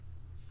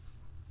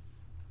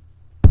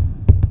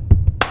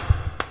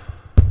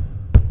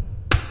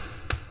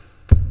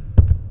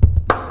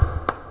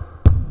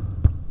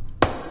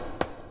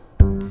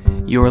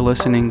You're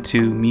listening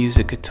to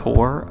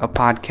Musicator, a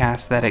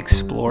podcast that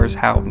explores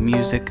how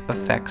music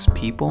affects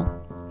people.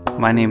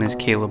 My name is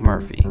Caleb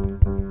Murphy.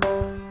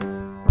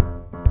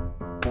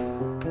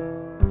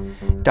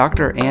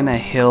 Dr. Anna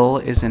Hill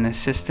is an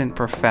assistant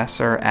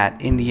professor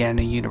at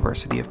Indiana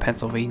University of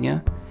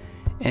Pennsylvania,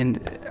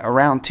 and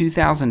around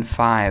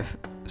 2005,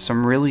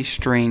 some really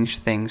strange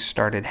things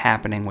started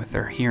happening with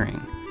her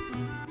hearing.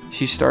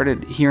 She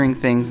started hearing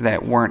things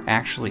that weren't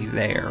actually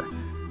there,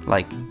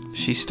 like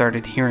she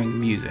started hearing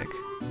music.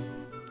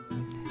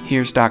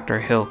 Here's Dr.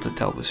 Hill to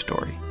tell the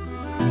story.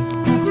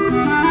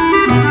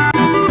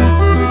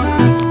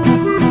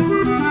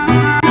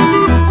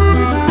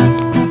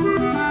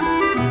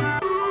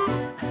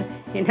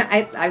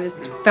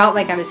 Felt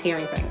like I was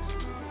hearing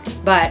things,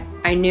 but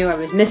I knew I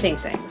was missing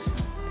things.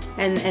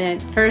 And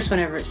at first,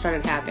 whenever it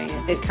started happening,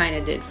 it kind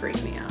of did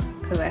freak me out,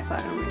 because I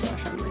thought, oh my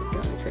gosh, I'm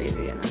like going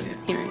crazy and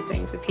I'm hearing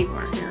things that people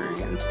aren't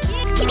hearing.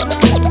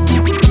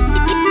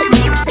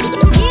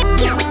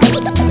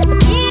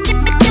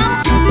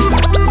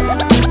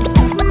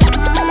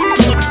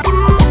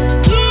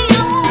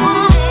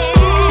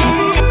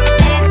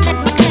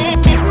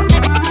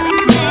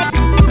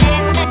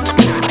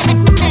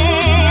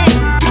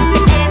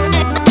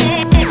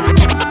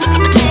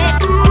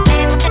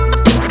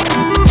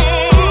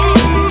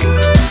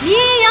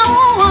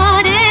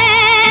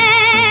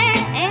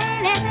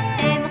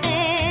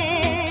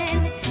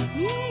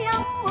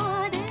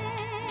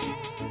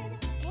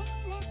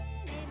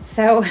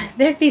 So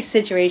there'd be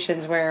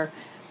situations where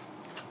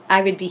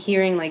I would be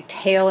hearing like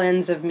tail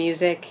ends of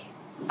music.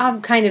 I'll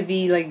kind of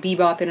be like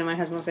bebopping, and my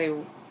husband will say,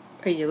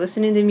 "Are you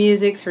listening to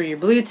music through your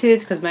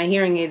Bluetooth?" Because my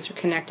hearing aids are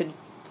connected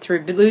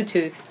through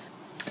Bluetooth.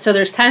 So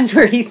there's times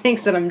where he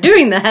thinks that I'm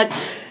doing that,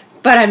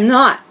 but I'm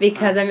not,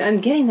 because I'm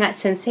getting that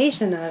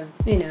sensation of,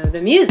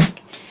 the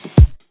music.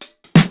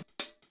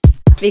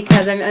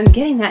 Because I'm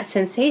getting that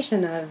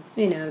sensation of,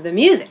 the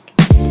music.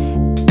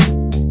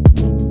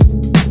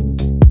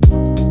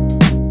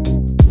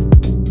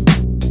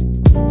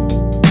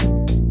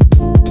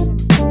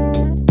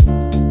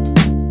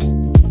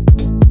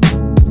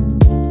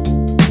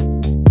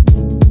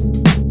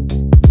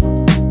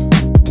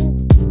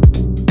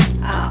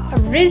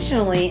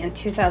 Originally, in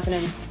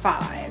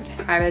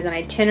 2005, I was an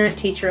itinerant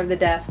teacher of the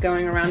deaf,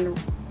 going around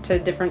to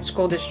different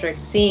school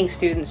districts, seeing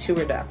students who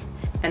were deaf.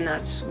 And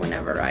that's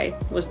whenever I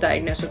was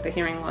diagnosed with the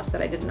hearing loss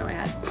that I didn't know I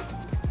had.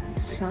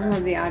 Some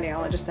of the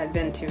audiologists I'd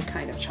been to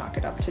kind of chalk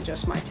it up to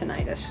just my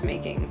tinnitus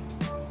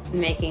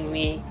making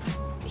me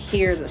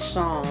hear the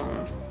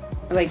song,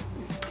 like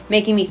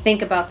making me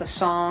think about the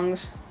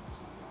songs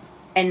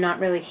and not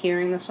really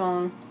hearing the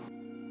song.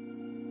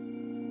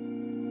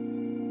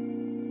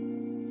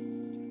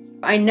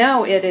 I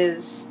know it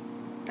is,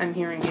 I'm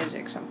hearing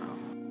music somehow.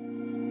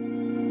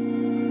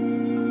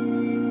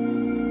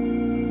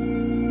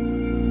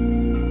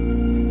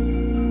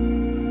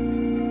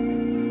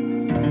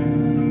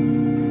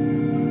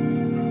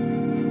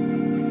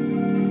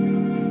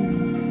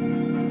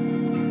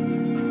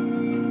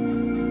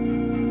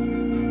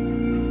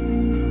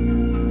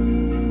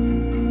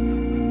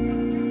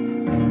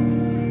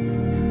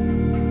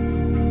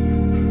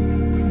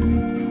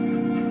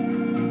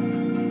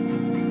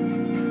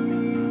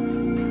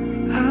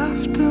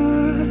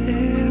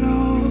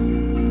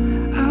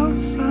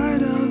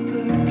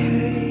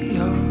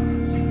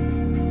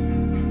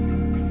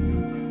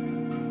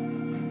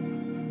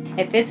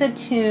 If it's a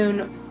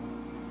tune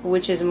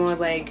which is more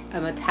like a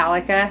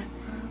Metallica,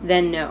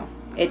 then no.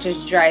 It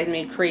just drives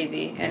me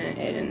crazy,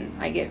 and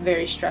I get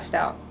very stressed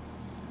out.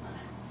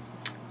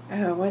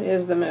 Oh, what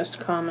is the most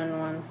common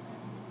one?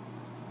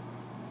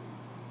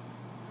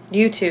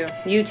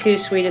 U2. U2,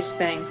 Sweetest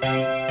Thing.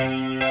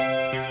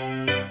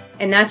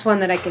 And that's one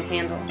that I can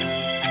handle.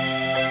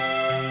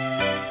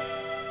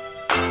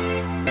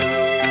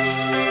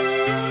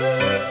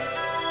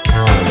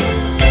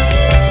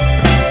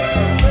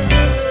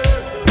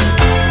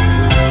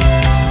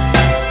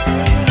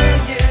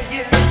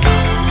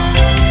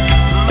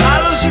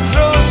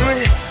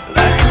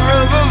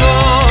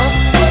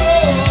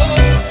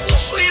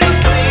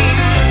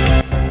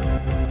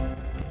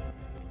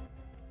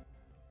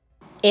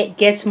 It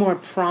gets more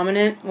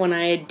prominent when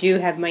I do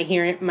have my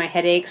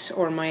headaches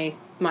or my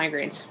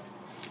migraines.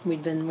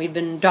 We've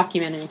been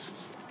documenting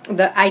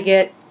that I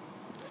get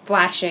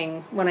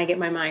flashing when I get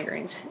my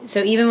migraines.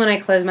 So even when I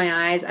close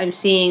my eyes, I'm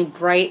seeing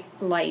bright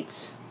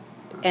lights,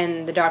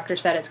 and the doctor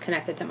said it's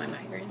connected to my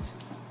migraines.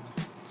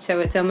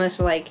 So it's almost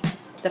like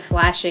the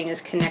flashing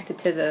is connected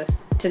to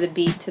the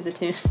beat, to the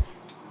tune.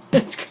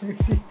 That's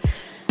crazy.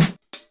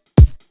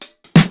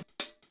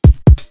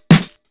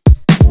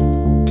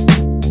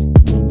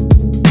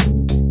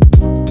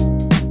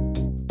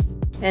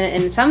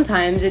 And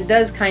sometimes it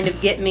does kind of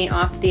get me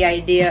off the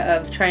idea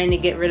of trying to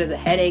get rid of the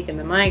headache and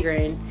the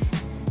migraine,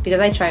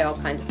 because I try all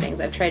kinds of things.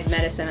 I've tried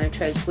medicine, I've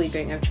tried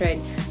sleeping, I've tried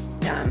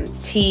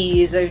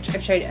teas,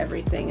 I've tried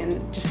everything,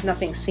 and just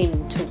nothing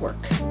seemed to work.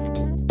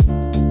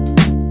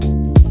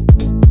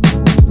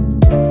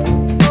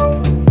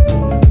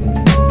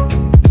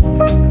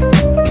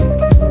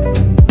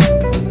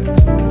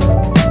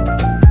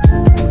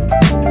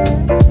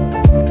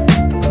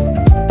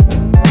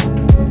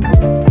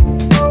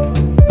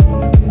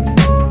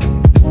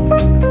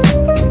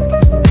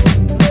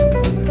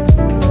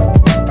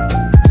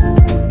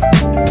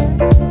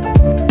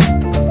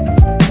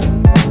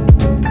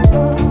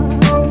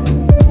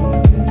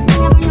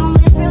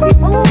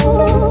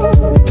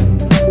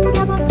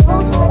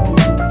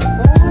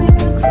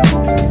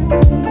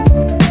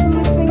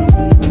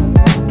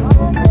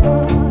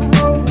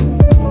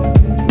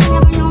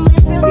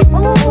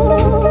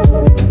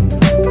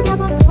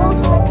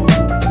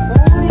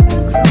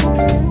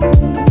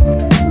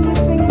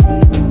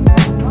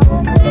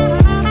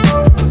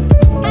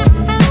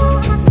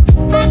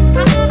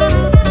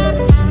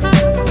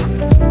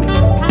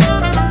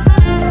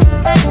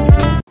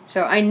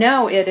 I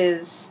know it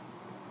is.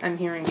 I'm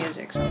hearing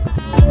music. So.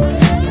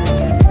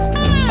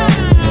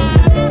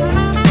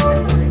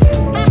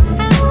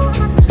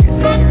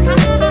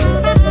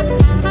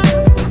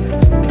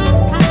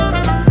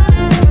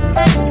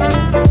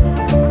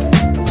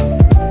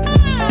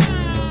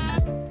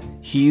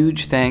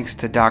 Huge thanks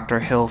to Dr.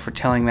 Hill for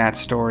telling that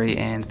story,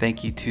 and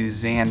thank you to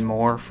Zan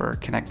Moore for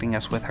connecting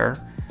us with her.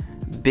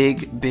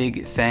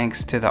 Big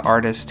thanks to the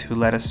artists who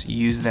let us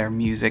use their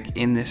music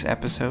in this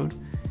episode.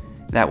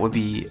 That would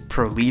be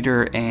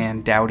ProLeader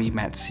and Dowdy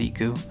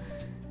Matsiku.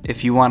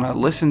 If you want to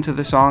listen to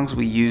the songs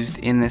we used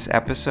in this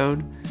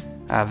episode,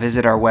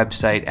 visit our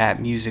website at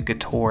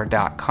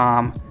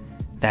musicateur.com.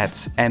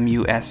 That's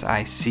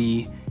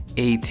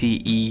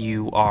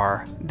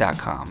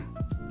musicAteur.com.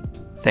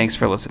 Thanks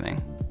for listening.